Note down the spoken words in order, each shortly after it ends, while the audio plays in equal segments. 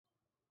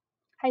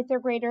Hi,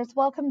 third graders.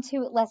 Welcome to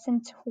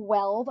lesson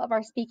 12 of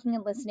our speaking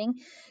and listening.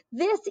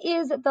 This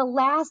is the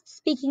last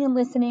speaking and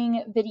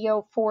listening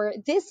video for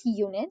this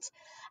unit,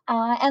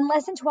 and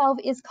lesson 12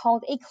 is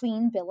called A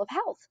Clean Bill of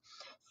Health.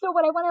 So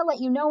what I want to let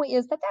you know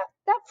is that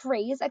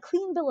phrase, a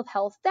clean bill of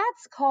health,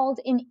 that's called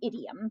an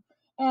idiom.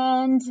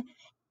 And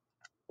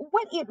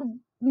what it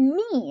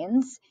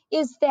means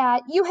is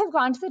that you have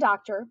gone to the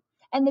doctor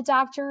and the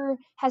doctor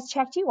has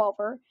checked you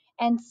over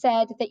and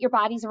said that your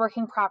body's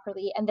working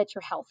properly and that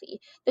you're healthy.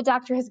 The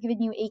doctor has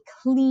given you a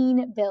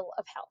clean bill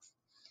of health.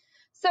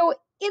 So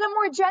in a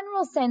more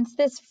general sense,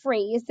 this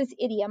phrase, this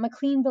idiom, a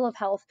clean bill of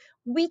health,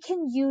 we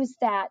can use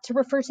that to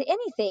refer to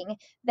anything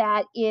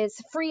that is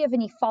free of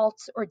any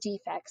faults or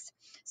defects.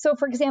 So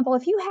for example,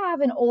 if you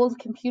have an old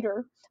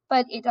computer,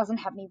 but it doesn't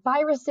have any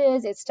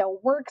viruses, it still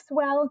works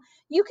well,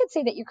 you could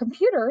say that your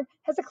computer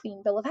has a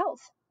clean bill of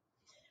health.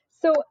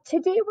 So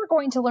today we're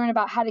going to learn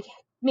about how to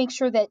make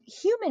sure that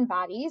human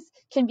bodies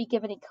can be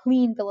given a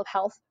clean bill of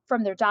health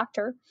from their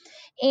doctor.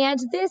 And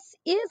this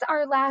is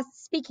our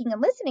last speaking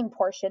and listening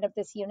portion of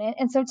this unit.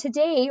 And so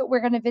today we're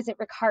going to visit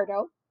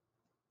Ricardo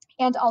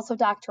and also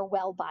Dr.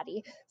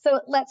 Wellbody. So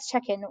let's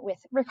check in with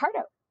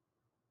Ricardo.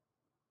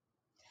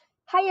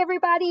 Hi,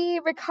 everybody.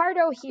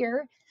 Ricardo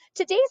here.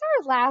 Today's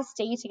our last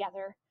day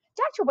together.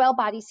 Dr.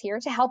 Wellbody's here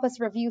to help us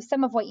review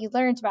some of what you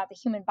learned about the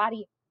human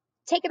body.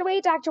 Take it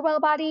away, Dr.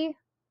 Wellbody.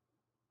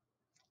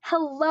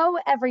 Hello,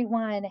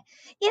 everyone.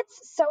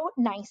 It's so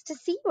nice to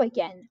see you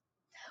again.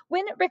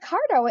 When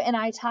Ricardo and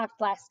I talked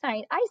last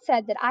night, I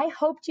said that I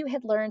hoped you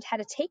had learned how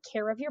to take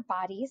care of your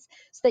bodies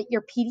so that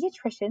your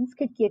pediatricians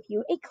could give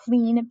you a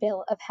clean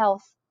bill of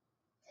health.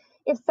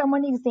 If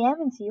someone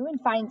examines you and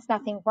finds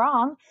nothing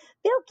wrong,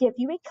 they'll give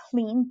you a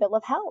clean bill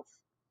of health.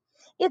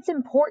 It's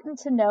important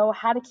to know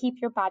how to keep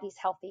your bodies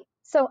healthy,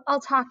 so I'll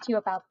talk to you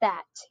about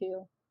that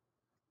too.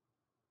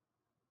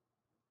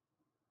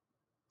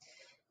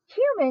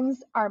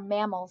 Humans are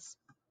mammals.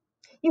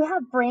 You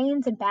have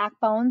brains and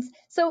backbones,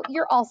 so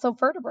you're also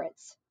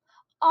vertebrates.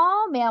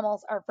 All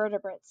mammals are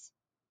vertebrates.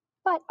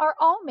 But are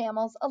all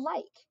mammals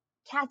alike?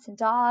 Cats and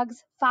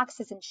dogs,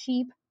 foxes and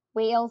sheep,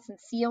 whales and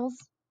seals?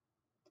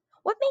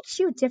 What makes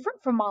you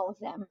different from all of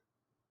them?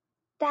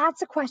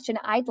 That's a question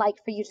I'd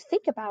like for you to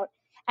think about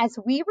as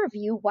we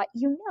review what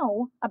you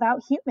know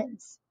about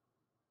humans.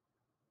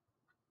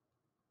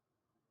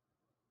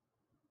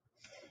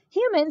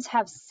 Humans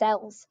have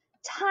cells,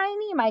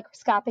 tiny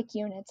microscopic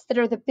units that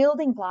are the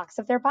building blocks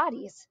of their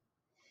bodies.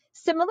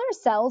 Similar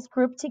cells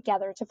group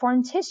together to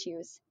form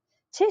tissues.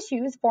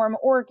 Tissues form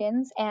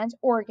organs, and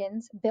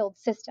organs build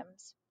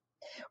systems.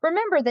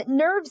 Remember that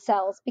nerve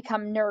cells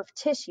become nerve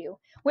tissue,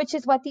 which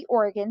is what the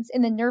organs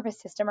in the nervous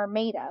system are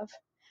made of,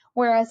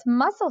 whereas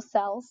muscle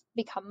cells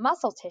become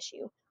muscle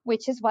tissue,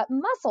 which is what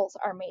muscles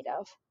are made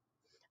of.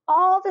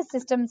 All the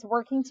systems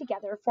working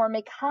together form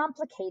a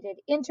complicated,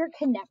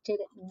 interconnected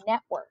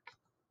network.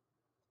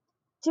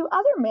 Do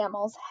other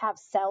mammals have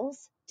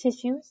cells,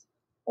 tissues,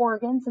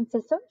 organs, and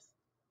systems?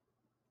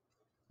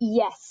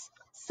 Yes,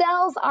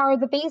 cells are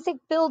the basic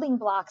building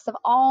blocks of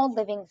all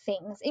living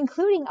things,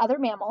 including other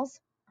mammals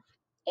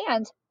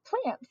and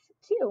plants,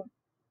 too.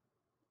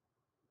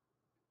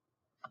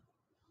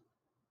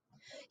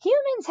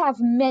 Humans have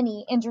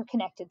many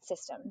interconnected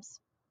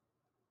systems.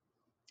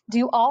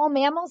 Do all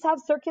mammals have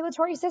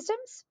circulatory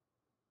systems?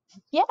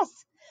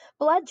 Yes,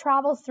 blood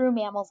travels through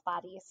mammals'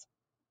 bodies.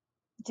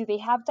 Do they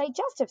have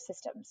digestive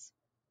systems?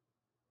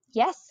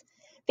 Yes,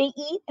 they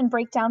eat and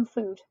break down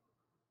food.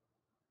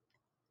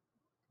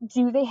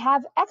 Do they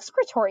have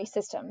excretory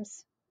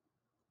systems?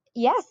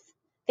 Yes,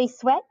 they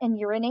sweat and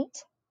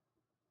urinate.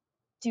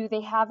 Do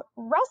they have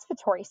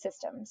respiratory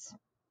systems?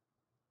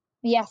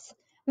 Yes,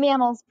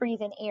 mammals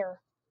breathe in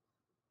air.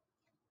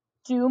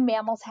 Do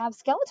mammals have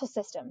skeletal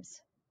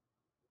systems?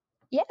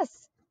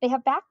 Yes, they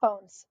have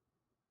backbones.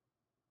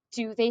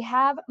 Do they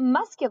have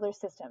muscular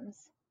systems?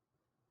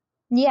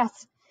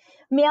 Yes,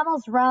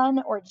 mammals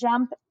run or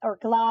jump or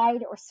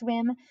glide or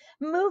swim,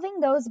 moving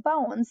those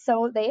bones,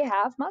 so they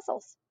have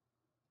muscles.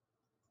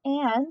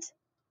 And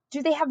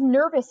do they have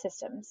nervous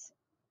systems?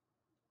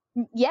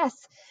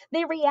 Yes,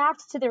 they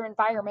react to their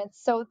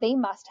environments, so they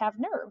must have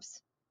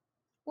nerves.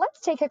 Let's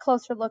take a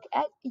closer look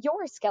at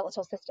your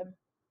skeletal system.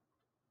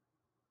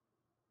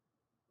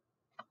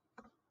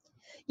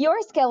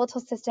 Your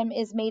skeletal system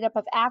is made up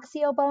of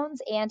axial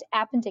bones and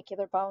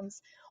appendicular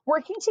bones,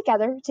 working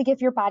together to give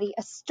your body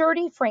a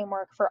sturdy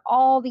framework for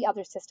all the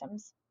other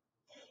systems.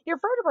 Your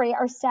vertebrae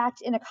are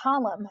stacked in a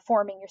column,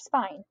 forming your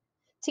spine.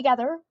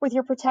 Together with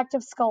your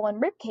protective skull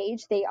and rib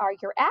cage, they are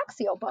your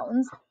axial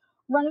bones,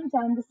 running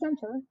down the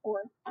center,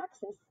 or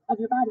axis, of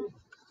your body.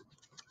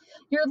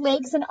 Your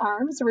legs and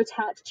arms are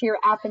attached to your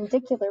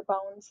appendicular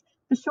bones,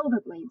 the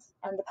shoulder blades,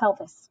 and the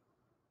pelvis.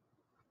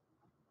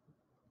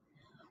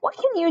 What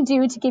can you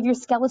do to give your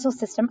skeletal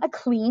system a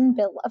clean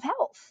bill of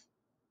health?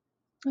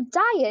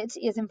 Diet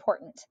is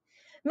important.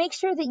 Make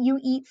sure that you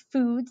eat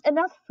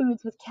enough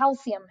foods with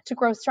calcium to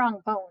grow strong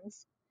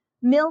bones.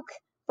 Milk,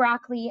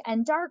 broccoli,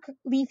 and dark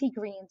leafy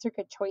greens are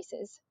good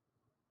choices.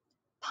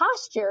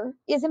 Posture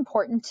is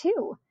important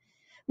too.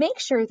 Make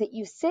sure that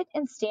you sit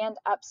and stand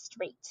up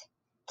straight.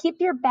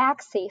 Keep your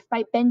back safe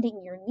by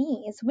bending your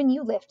knees when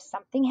you lift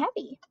something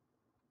heavy.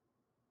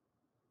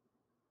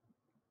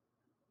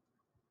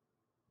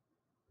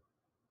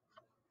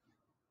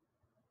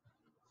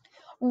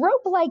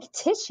 Rope-like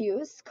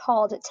tissues,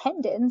 called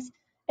tendons,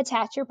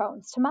 attach your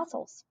bones to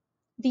muscles.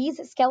 These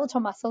skeletal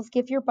muscles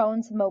give your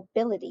bones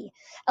mobility,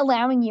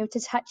 allowing you to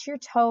touch your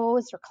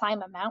toes or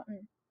climb a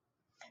mountain.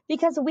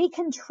 Because we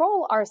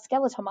control our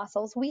skeletal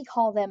muscles, we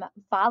call them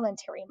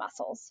voluntary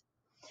muscles.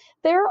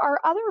 There are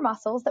other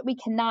muscles that we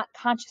cannot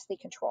consciously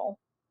control.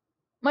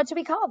 What do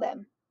we call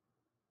them?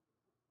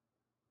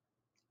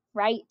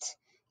 Right,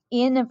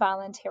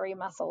 involuntary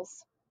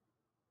muscles.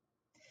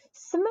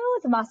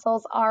 Smooth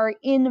muscles are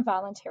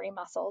involuntary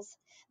muscles.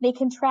 They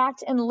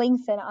contract and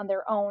lengthen on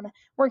their own,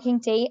 working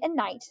day and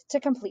night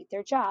to complete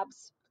their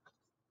jobs.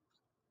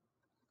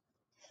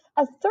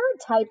 A third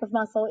type of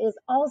muscle is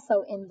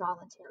also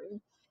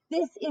involuntary.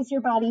 This is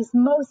your body's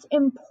most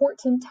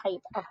important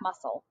type of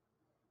muscle.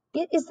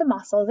 It is the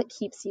muscle that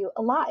keeps you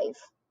alive.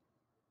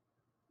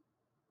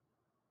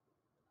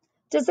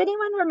 Does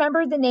anyone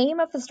remember the name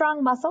of the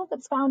strong muscle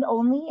that's found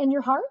only in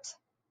your heart?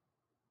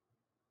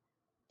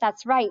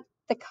 That's right,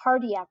 the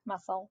cardiac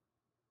muscle.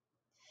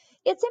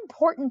 It's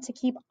important to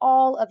keep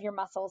all of your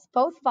muscles,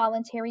 both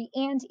voluntary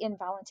and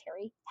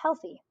involuntary,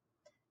 healthy.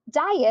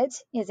 Diet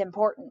is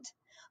important.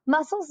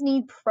 Muscles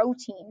need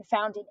protein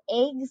found in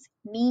eggs,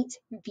 meat,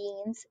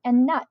 beans,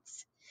 and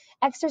nuts.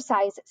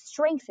 Exercise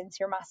strengthens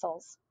your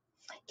muscles.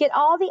 Get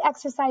all the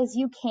exercise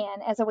you can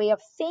as a way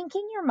of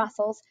thanking your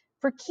muscles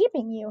for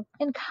keeping you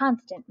in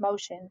constant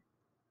motion.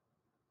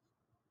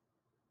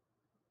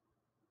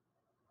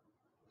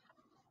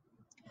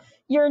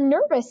 Your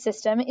nervous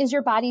system is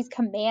your body's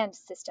command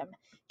system,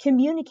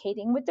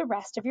 communicating with the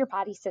rest of your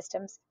body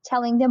systems,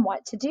 telling them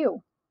what to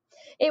do.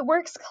 It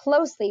works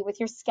closely with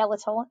your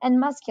skeletal and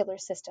muscular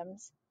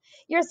systems.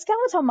 Your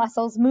skeletal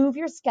muscles move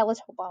your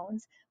skeletal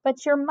bones,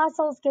 but your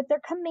muscles get their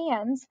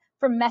commands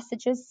from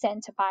messages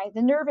sent by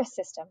the nervous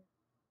system.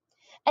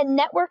 A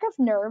network of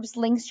nerves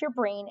links your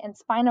brain and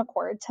spinal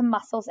cord to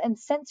muscles and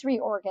sensory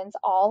organs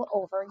all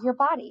over your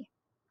body.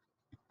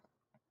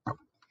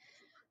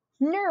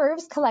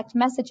 Nerves collect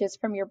messages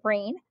from your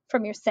brain,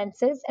 from your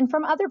senses, and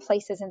from other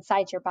places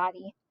inside your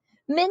body.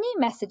 Many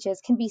messages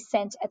can be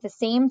sent at the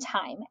same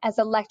time as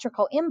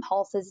electrical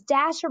impulses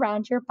dash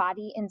around your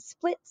body in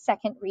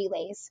split-second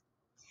relays.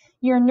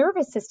 Your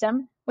nervous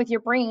system, with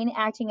your brain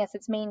acting as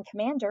its main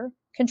commander,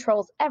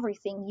 controls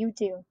everything you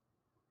do.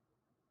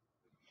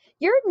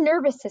 Your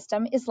nervous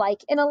system is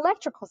like an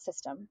electrical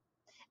system.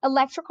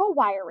 Electrical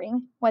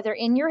wiring, whether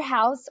in your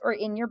house or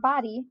in your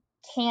body,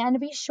 can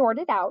be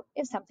shorted out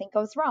if something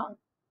goes wrong.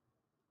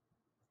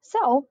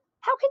 So,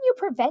 how can you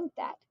prevent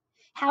that?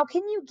 How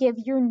can you give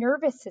your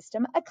nervous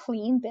system a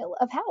clean bill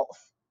of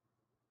health?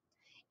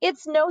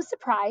 It's no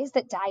surprise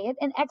that diet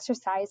and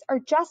exercise are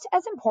just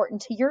as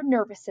important to your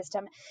nervous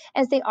system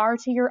as they are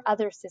to your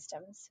other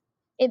systems.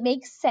 It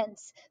makes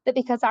sense that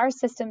because our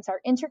systems are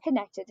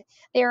interconnected,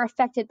 they are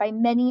affected by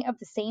many of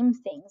the same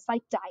things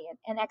like diet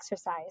and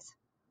exercise.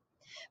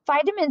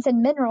 Vitamins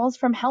and minerals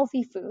from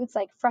healthy foods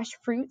like fresh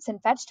fruits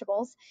and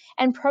vegetables,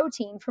 and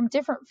protein from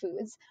different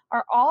foods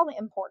are all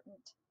important.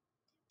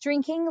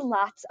 Drinking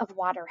lots of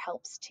water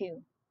helps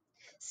too.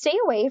 Stay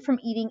away from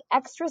eating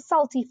extra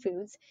salty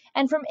foods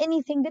and from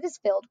anything that is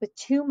filled with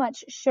too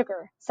much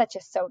sugar, such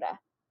as soda.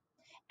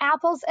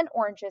 Apples and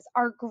oranges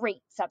are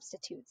great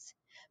substitutes.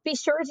 Be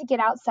sure to get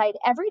outside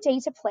every day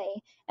to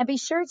play and be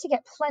sure to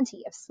get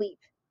plenty of sleep.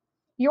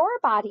 Your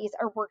bodies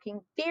are working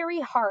very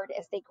hard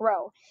as they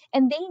grow,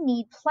 and they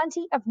need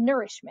plenty of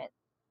nourishment,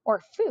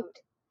 or food,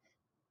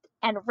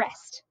 and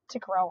rest to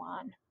grow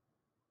on.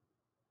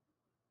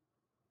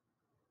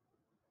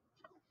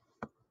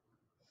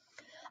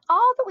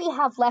 All that we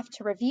have left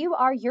to review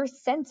are your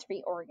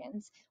sensory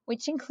organs,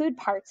 which include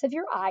parts of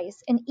your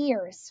eyes and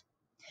ears.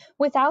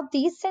 Without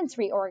these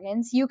sensory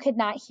organs, you could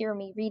not hear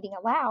me reading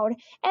aloud,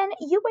 and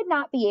you would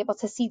not be able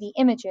to see the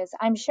images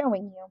I'm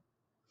showing you.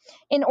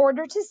 In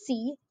order to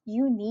see,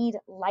 you need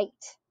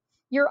light.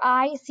 Your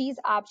eye sees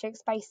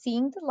objects by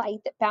seeing the light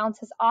that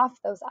bounces off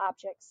those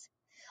objects.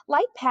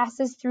 Light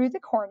passes through the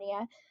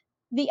cornea,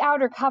 the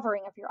outer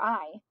covering of your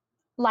eye.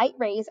 Light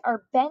rays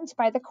are bent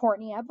by the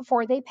cornea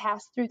before they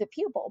pass through the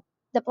pupil,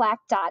 the black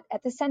dot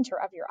at the center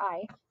of your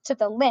eye, to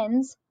the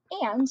lens,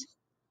 and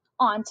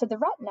onto the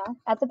retina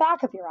at the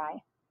back of your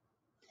eye.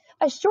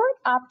 A short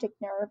optic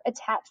nerve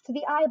attached to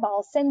the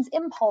eyeball sends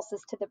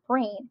impulses to the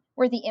brain,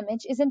 where the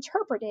image is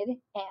interpreted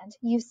and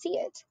you see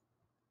it.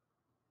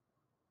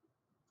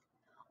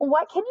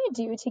 What can you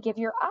do to give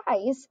your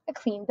eyes a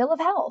clean bill of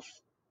health?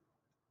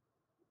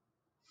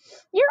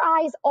 Your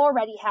eyes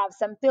already have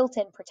some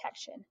built-in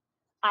protection.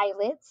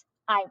 Eyelids,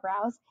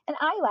 eyebrows, and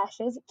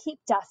eyelashes keep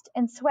dust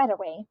and sweat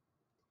away.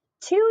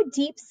 2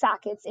 deep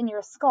sockets in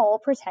your skull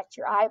protect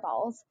your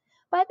eyeballs,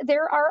 but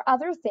there are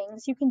other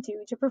things you can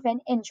do to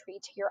prevent injury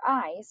to your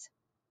eyes.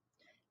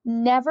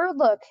 Never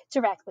look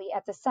directly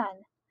at the sun.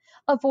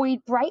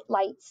 Avoid bright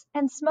lights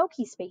and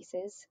smoky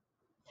spaces.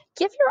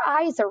 Give your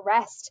eyes a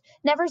rest,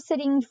 never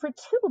sitting for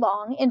too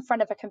long in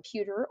front of a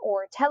computer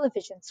or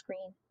television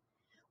screen.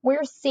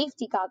 Wear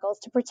safety goggles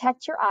to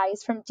protect your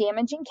eyes from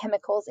damaging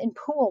chemicals in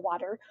pool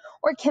water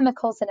or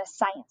chemicals in a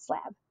science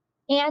lab.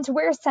 And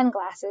wear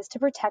sunglasses to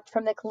protect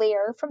from the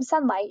glare from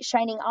sunlight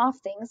shining off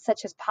things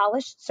such as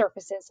polished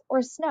surfaces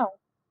or snow.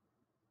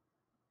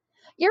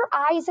 Your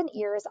eyes and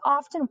ears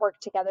often work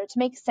together to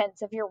make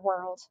sense of your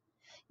world.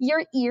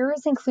 Your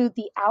ears include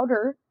the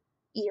outer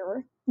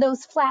ear,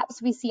 those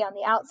flaps we see on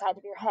the outside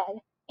of your head,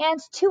 and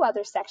two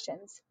other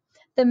sections,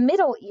 the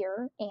middle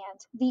ear and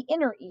the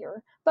inner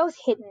ear, both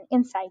hidden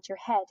inside your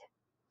head.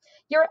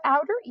 Your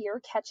outer ear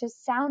catches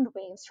sound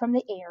waves from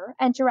the air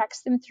and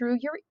directs them through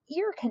your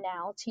ear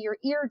canal to your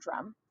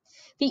eardrum.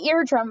 The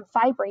eardrum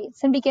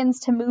vibrates and begins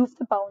to move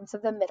the bones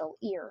of the middle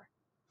ear.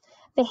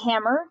 The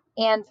hammer,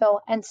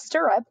 anvil, and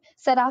stirrup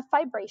set off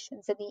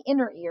vibrations in the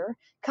inner ear,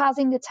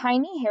 causing the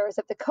tiny hairs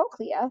of the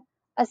cochlea,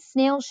 a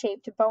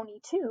snail-shaped bony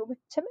tube,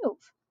 to move.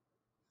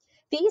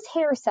 These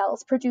hair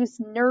cells produce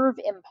nerve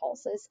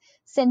impulses,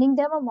 sending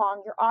them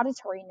along your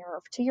auditory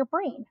nerve to your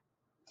brain.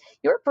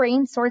 Your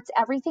brain sorts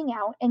everything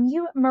out, and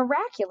you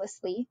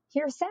miraculously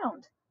hear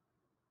sound.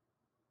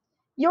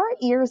 Your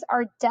ears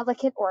are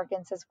delicate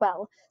organs as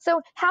well,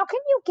 so how can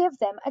you give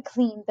them a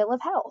clean bill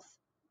of health?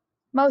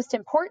 Most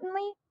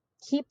importantly,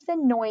 keep the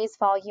noise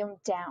volume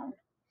down.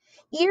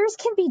 Ears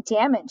can be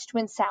damaged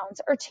when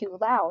sounds are too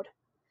loud.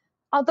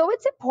 Although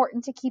it's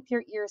important to keep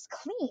your ears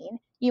clean,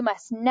 you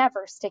must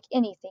never stick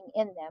anything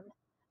in them.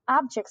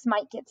 Objects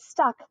might get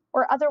stuck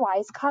or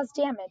otherwise cause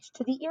damage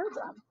to the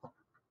eardrum.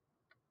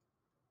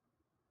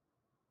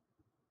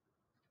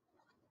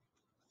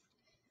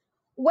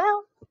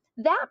 Well,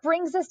 that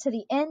brings us to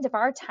the end of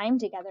our time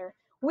together.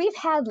 We've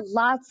had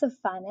lots of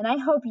fun, and I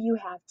hope you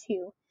have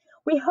too.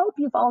 We hope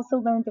you've also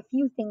learned a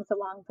few things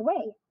along the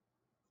way.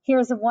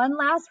 Here's one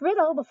last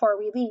riddle before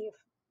we leave.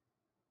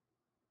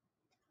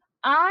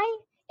 I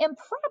am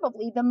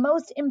probably the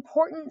most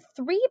important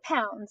 3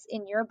 pounds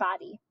in your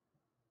body.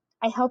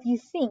 I help you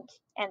think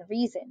and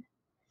reason.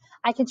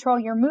 I control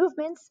your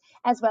movements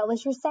as well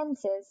as your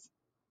senses.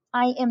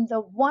 I am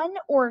the one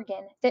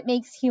organ that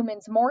makes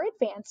humans more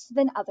advanced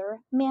than other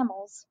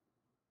mammals.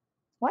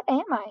 What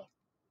am I?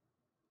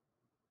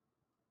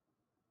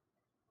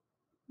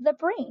 The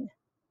brain.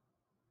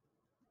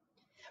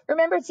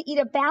 Remember to eat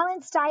a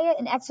balanced diet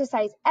and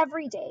exercise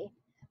every day.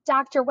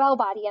 Dr.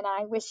 Wellbody and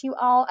I wish you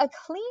all a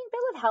clean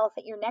bill of health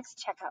at your next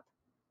checkup.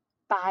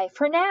 Bye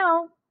for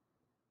now.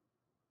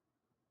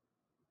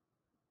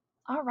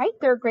 All right,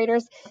 third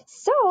graders.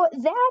 So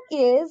that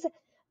is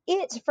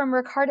it from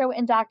Ricardo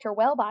and Dr.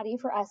 Wellbody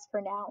for us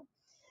for now.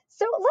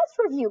 So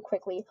let's review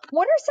quickly.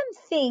 What are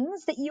some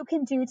things that you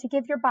can do to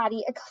give your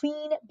body a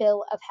clean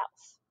bill of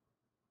health?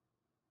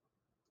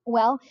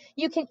 Well,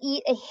 you can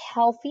eat a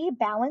healthy,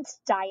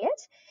 balanced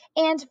diet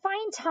and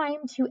find time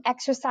to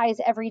exercise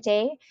every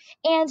day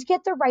and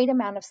get the right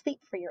amount of sleep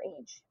for your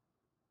age.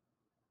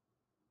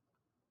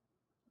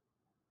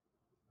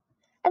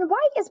 And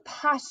why is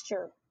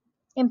posture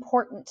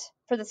important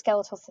for the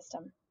skeletal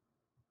system?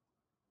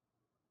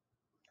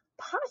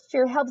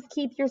 Posture helps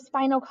keep your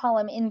spinal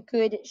column in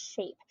good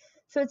shape.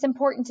 So it's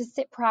important to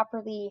sit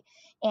properly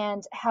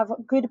and have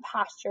good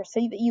posture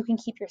so that you can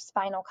keep your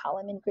spinal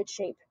column in good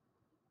shape.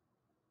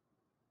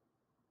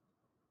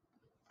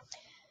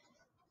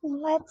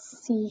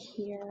 Let's see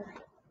here.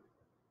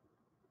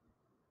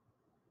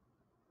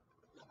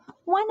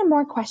 One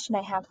more question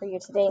I have for you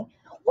today.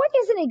 What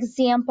is an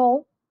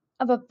example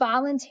of a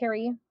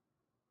voluntary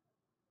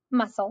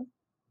muscle,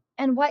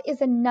 and what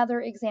is another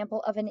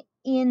example of an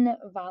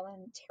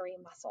involuntary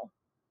muscle?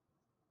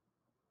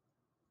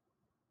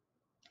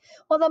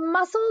 Well, the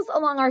muscles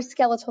along our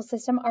skeletal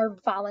system are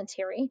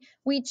voluntary.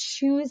 We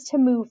choose to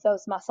move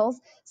those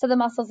muscles. So the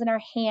muscles in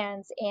our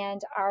hands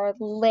and our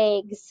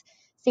legs,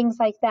 things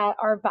like that,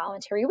 are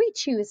voluntary. We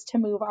choose to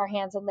move our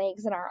hands and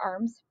legs and our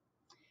arms.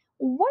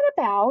 What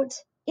about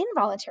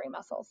involuntary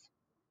muscles?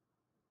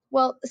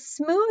 Well,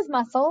 smooth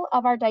muscle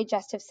of our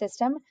digestive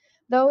system,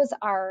 those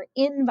are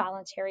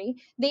involuntary.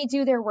 They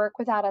do their work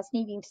without us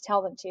needing to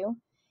tell them to.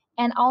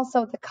 And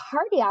also the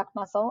cardiac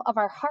muscle of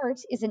our heart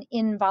is an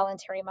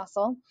involuntary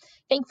muscle.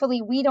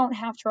 Thankfully, we don't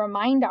have to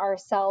remind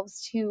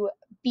ourselves to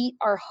beat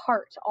our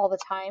heart all the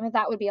time.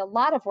 That would be a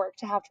lot of work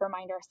to have to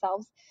remind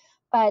ourselves.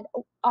 But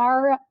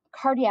our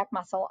cardiac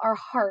muscle, our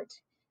heart,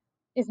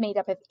 is made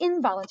up of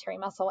involuntary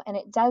muscle, and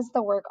it does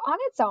the work on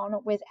its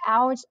own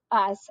without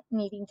us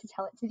needing to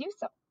tell it to do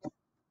so.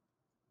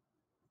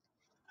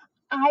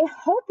 I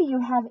hope you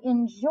have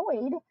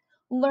enjoyed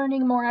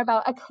learning more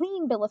about a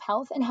clean bill of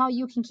health and how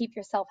you can keep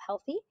yourself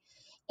healthy.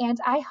 And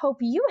I hope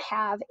you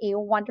have a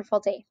wonderful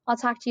day. I'll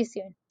talk to you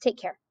soon. Take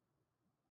care.